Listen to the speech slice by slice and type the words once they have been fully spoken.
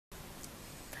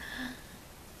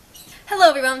Hello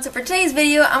everyone, so for today's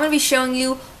video I'm going to be showing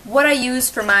you what I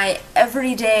use for my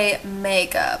everyday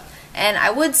makeup. And I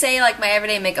would say like my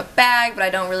everyday makeup bag, but I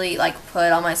don't really like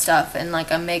put all my stuff in like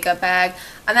a makeup bag.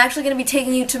 I'm actually going to be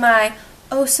taking you to my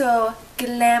oh so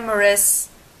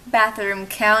glamorous bathroom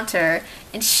counter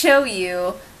and show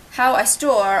you how I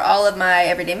store all of my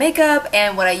everyday makeup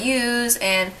and what I use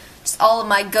and just all of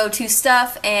my go-to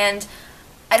stuff. And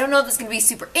I don't know if this is going to be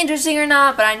super interesting or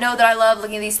not, but I know that I love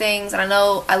looking at these things, and I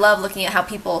know I love looking at how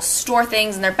people store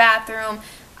things in their bathroom.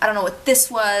 I don't know what this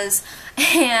was,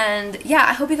 and yeah,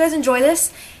 I hope you guys enjoy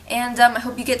this, and I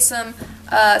hope you get some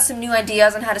new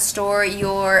ideas on how to store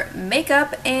your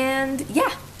makeup, and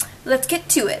yeah, let's get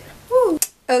to it. Woo.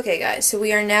 Okay guys, so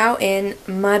we are now in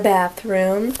my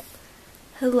bathroom.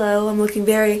 Hello, I'm looking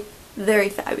very, very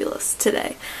fabulous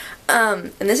today.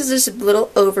 And this is just a little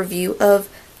overview of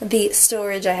the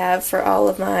storage I have for all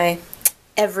of my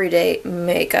everyday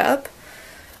makeup.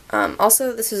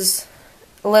 Also, this is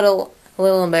a little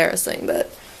embarrassing,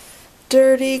 but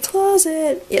dirty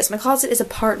closet. Yes, my closet is a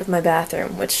part of my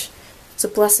bathroom, which is a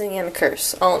blessing and a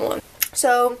curse all in one.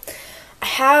 So, I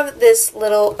have this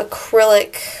little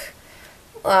acrylic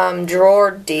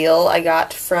drawer deal I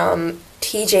got from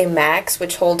TJ Maxx,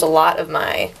 which holds a lot of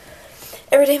my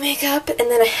everyday makeup,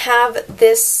 and then I have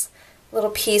this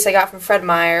little piece I got from Fred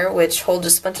Meyer, which holds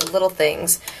just a bunch of little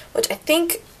things, which I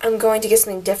think I'm going to get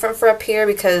something different for up here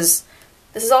because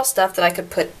this is all stuff that I could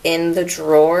put in the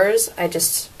drawers. I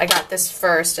got this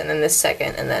first and then this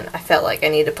second, and then I felt like I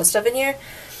needed to put stuff in here.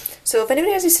 So if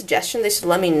anybody has any suggestions, they should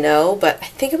let me know, but I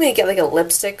think I'm going to get like a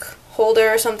lipstick holder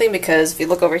or something, because if you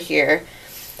look over here,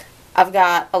 I've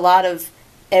got a lot of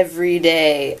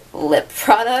everyday lip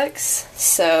products,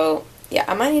 so yeah,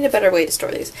 I might need a better way to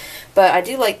store these. But I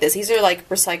do like this. These are like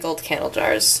recycled candle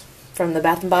jars from the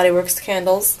Bath & Body Works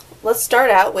candles. Let's start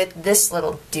out with this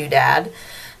little doodad.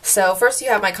 So first you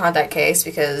have my contact case,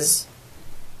 because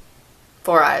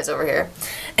 4 eyes over here.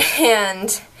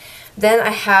 And then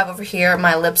I have over here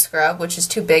my lip scrub, which is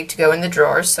too big to go in the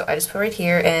drawers, so I just put it right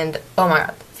here. And oh my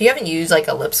god, if you haven't used like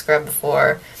a lip scrub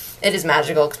before, it is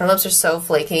magical, because my lips are so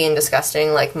flaky and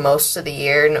disgusting like most of the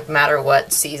year, no matter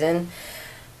what season.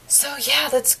 So yeah,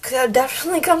 that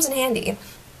definitely comes in handy.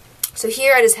 So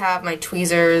here I just have my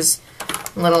tweezers,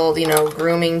 little, you know,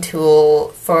 grooming tool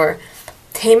for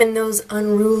taming those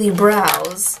unruly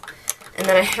brows. And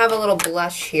then I have a little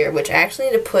blush here, which I actually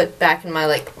need to put back in my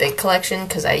like big collection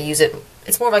because I use it,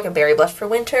 it's more of like a berry blush for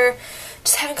winter.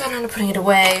 Just haven't gotten around to putting it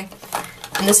away.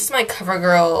 And this is my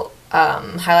CoverGirl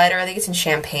highlighter. I think it's in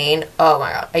champagne. Oh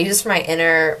my god, I use this for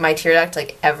my tear duct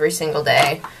like every single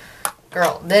day.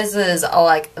 Girl, this is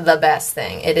like the best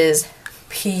thing. It is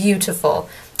beautiful.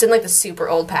 It's in like the super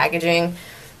old packaging.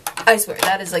 I swear,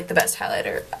 that is like the best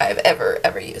highlighter I've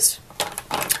ever used.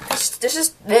 This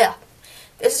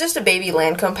is just a baby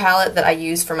Lancome palette that I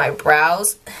use for my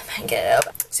brows. If I can get it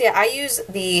up. So yeah, I use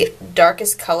the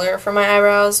darkest color for my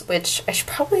eyebrows, which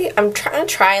I'm trying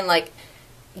to try and like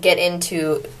get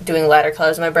into doing lighter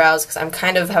colors in my brows, because I'm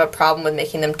kind of have a problem with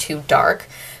making them too dark.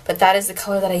 But that is the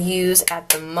color that I use at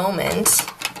the moment.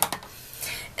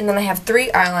 And then I have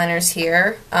 3 eyeliners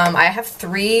here. I have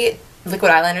 3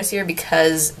 liquid eyeliners here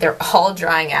because they're all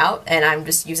drying out, and I'm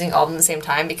just using all of them at the same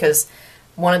time because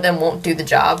one of them won't do the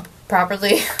job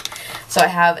properly. So I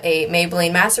have a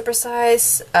Maybelline Master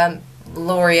Precise,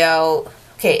 L'Oreal,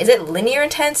 okay, is it Linear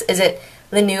Intense? Is it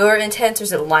Linear Intense, or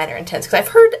is it Liner Intense? Because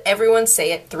I've heard everyone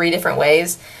say it 3 different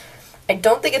ways. I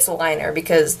don't think it's liner,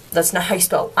 because that's not how you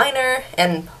spell liner,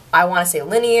 and I want to say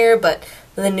linear, but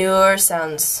linear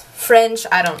sounds French.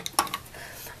 I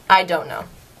don't know.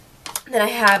 Then I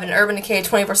have an Urban Decay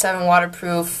 24/7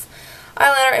 waterproof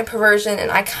eyeliner in Perversion,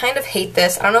 and I kind of hate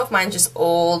this. I don't know if mine's just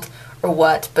old or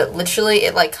what, but literally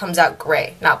it like comes out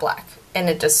gray, not black, and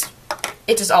it just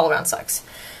all around sucks.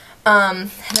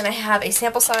 And then I have a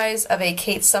sample size of a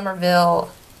Kate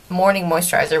Somerville Morning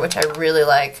Moisturizer, which I really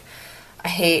like. I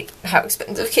hate how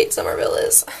expensive Kate Somerville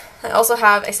is. I also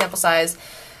have a sample size,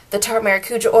 the Tarte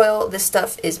Maracuja oil. This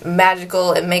stuff is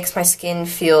magical. It makes my skin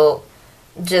feel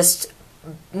just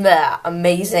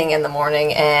amazing in the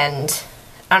morning, and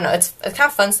I don't know, it's kind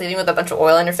of fun sleeping with a bunch of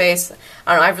oil on your face.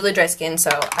 I don't know, I have really dry skin,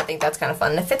 so I think that's kind of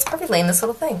fun, and it fits perfectly in this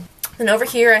little thing. Then over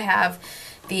here I have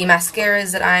the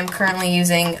mascaras that I'm currently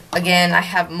using. Again, I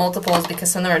have multiples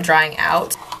because some of them are drying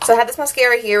out. So I have this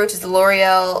mascara here, which is the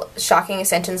L'Oreal Shocking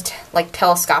Extensions, like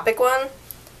telescopic one.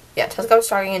 Yeah, telescopic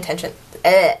shocking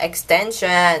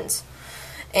extensions.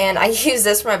 And I use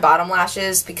this for my bottom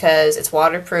lashes because it's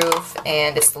waterproof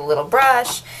and it's the little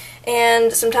brush.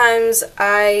 And sometimes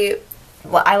I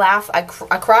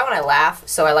cry when I laugh,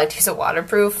 so I like to use a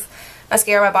waterproof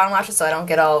mascara on my bottom lashes so I don't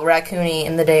get all raccoony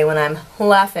in the day when I'm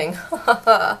laughing.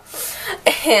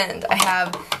 And I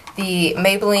have the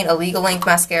Maybelline Illegal Ink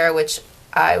mascara, which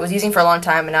I was using for a long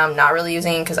time and now I'm not really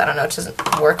using because I don't know, it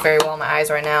doesn't work very well on my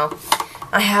eyes right now.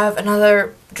 I have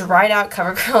another dried out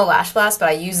CoverGirl Lash Blast, but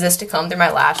I use this to comb through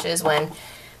my lashes when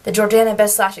the Jordana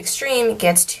Best Lash Extreme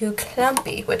gets too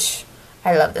clumpy, which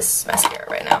I love this mascara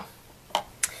right now.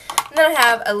 And then I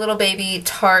have a Little Baby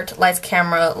Tarte Lights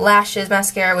Camera Lashes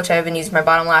mascara, which I've been using for my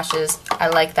bottom lashes. I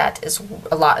like that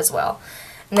a lot as well.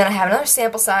 And then I have another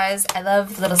sample size. I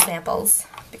love little samples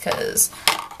because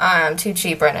I'm too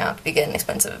cheap right now to be getting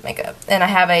expensive makeup. And I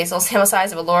have a little sample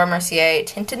size of a Laura Mercier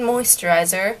Tinted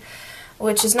Moisturizer,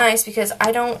 which is nice because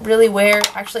I don't really wear,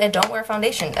 actually I don't wear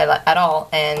foundation at all,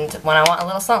 and when I want a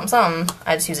little something something,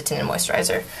 I just use a tinted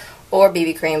moisturizer or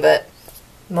BB cream, but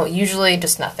usually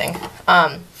just nothing.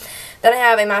 Then I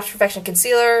have a Match Perfection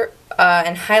concealer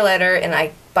and highlighter, and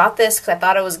I bought this because I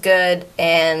thought it was good,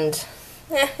 and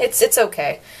it's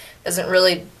okay. Doesn't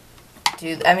really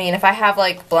do, I mean, if I have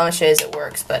like blemishes it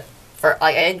works, but for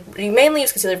like I mainly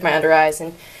use concealer for my under eyes,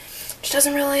 and it just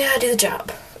doesn't really do the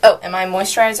job. Oh, and my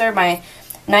moisturizer, my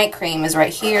night cream is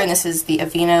right here, and this is the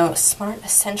Aveeno Smart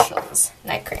Essentials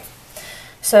night cream.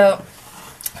 So,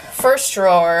 first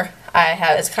drawer I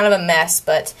have, it's kind of a mess,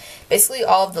 but basically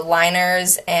all of the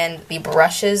liners and the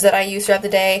brushes that I use throughout the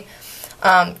day.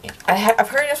 I've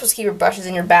heard you're supposed to keep your brushes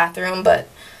in your bathroom, but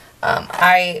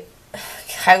I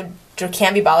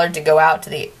can't be bothered to go out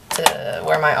to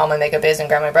where all my makeup is and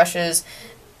grab my brushes.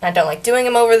 I don't like doing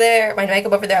them over there, my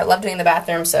makeup over there. I love doing in the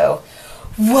bathroom, so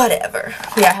whatever.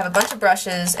 Yeah, I have a bunch of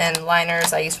brushes and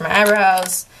liners I use for my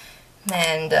eyebrows,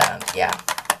 and yeah,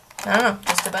 I don't know,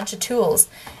 just a bunch of tools.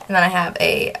 And then I have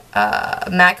a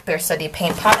MAC Bare Study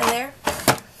paint pot in there.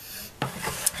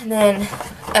 And then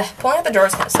pulling out the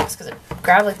drawers kind of sucks because it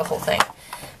grabbed like the whole thing.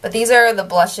 But these are the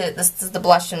blushes. This is the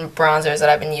blush and bronzers that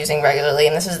I've been using regularly,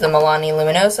 and this is the Milani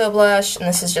Luminoso blush, and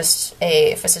this is just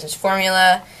a Physicians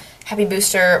Formula Happy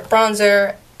Booster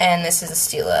bronzer, and this is a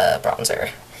Stila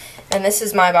bronzer. And this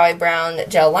is my Bobbi Brown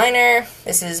gel liner.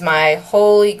 This is my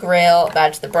Holy Grail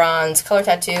Badge the Bronze color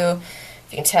tattoo.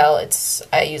 If you can tell,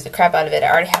 I use the crap out of it. I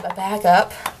already have a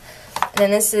backup. And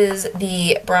then this is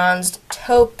the Bronzed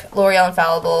Taupe L'Oreal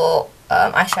Infallible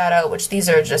eyeshadow, which these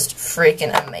are just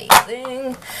freaking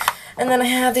amazing. And then I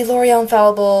have the L'Oreal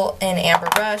Infallible in Amber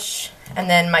Brush. And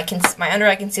then my under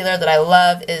eye concealer that I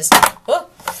love is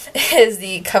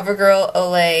the CoverGirl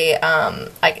Olay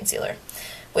eye concealer,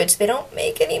 which they don't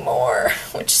make anymore,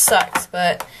 which sucks,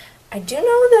 but I do know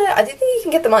that, I do think you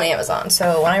can get them on Amazon,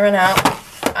 so when I run out,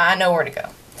 I know where to go.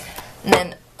 And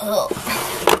then,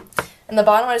 in the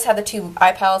bottom I just have the two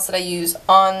eye palettes that I use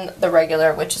on the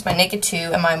regular, which is my Naked 2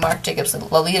 and my Marc Jacobs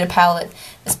Lolita palette.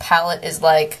 This palette is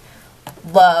like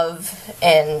love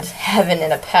and heaven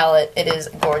in a palette. It is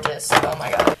gorgeous, oh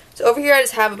my god. So over here I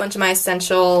just have a bunch of my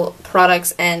essential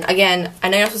products, and again, I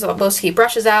know you're not supposed to keep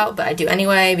brushes out, but I do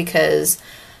anyway because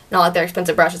not like they're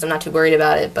expensive brushes, I'm not too worried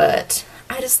about it, but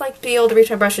I just like to be able to reach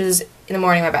my brushes in the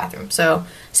morning in my bathroom, so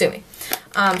sue me.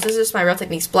 So this is just my Real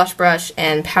Techniques blush brush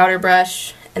and powder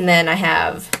brush, and then I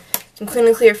have some Clean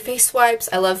and Clear face wipes.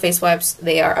 I love face wipes,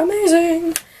 they are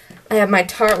amazing. I have my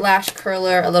Tarte Lash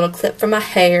Curler, a little clip for my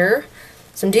hair,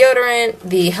 some deodorant,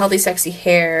 the Healthy Sexy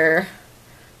Hair,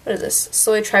 what is this,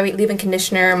 Soy Tri-Week Leave-In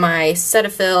Conditioner, my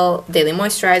Cetaphil Daily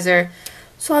Moisturizer,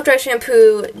 Suave Dry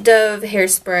Shampoo, Dove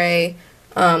Hairspray,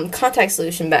 contact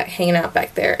solution hanging out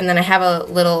back there, and then I have a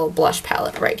little blush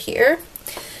palette right here.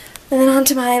 And then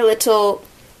onto my little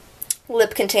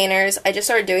lip containers. I just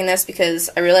started doing this because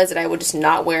I realized that I would just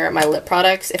not wear my lip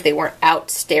products if they weren't out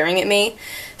staring at me.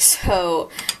 So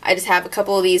I just have a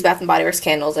couple of these Bath & Body Works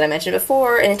candles that I mentioned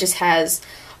before, and it just has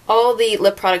all the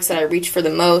lip products that I reach for the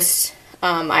most.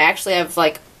 I actually have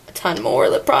like a ton more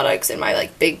lip products in my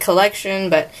like big collection,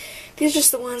 but these are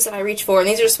just the ones that I reach for, and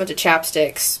these are just a bunch of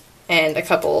chapsticks and a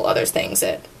couple other things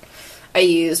that I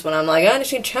use when I'm like, oh, I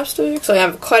just need chapstick. So I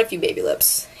have quite a few baby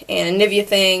lips, and a Nivea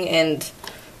thing, and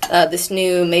this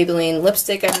new Maybelline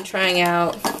lipstick I've been trying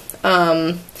out.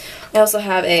 I also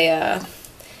have a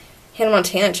Hannah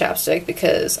Montana chapstick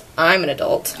because I'm an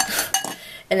adult.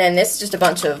 And then this is just a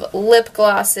bunch of lip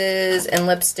glosses and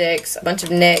lipsticks, a bunch of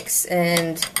NYX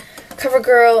and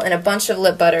CoverGirl, and a bunch of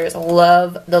lip butters. I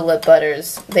love the lip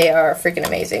butters. They are freaking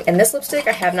amazing. And this lipstick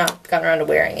I have not gotten around to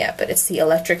wearing yet, but it's the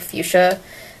Electric Fuchsia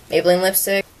Maybelline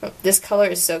lipstick. This color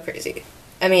is so crazy.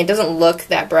 I mean, it doesn't look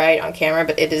that bright on camera,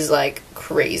 but it is like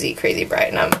crazy, crazy bright,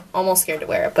 and I'm almost scared to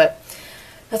wear it, but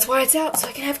that's why it's out, so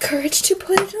I can have courage to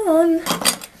put it on.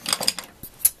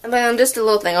 And then just a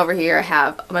little thing over here, I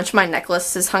have a bunch of my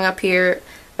necklaces hung up here.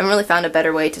 I haven't really found a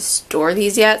better way to store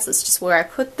these yet, so it's just where I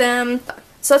put them.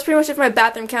 So that's pretty much it for my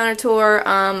bathroom counter tour.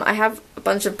 I have a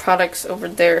bunch of products over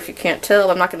there if you can't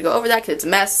tell. I'm not going to go over that because it's a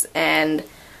mess and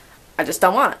I just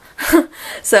don't want to.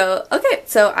 So, okay,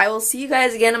 so I will see you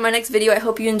guys again in my next video. I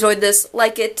hope you enjoyed this.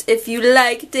 Like it if you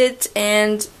liked it,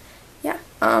 and yeah,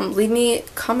 leave me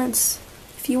comments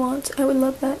if you want. I would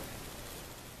love that.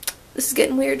 This is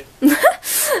getting weird.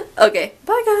 Okay,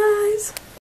 bye guys!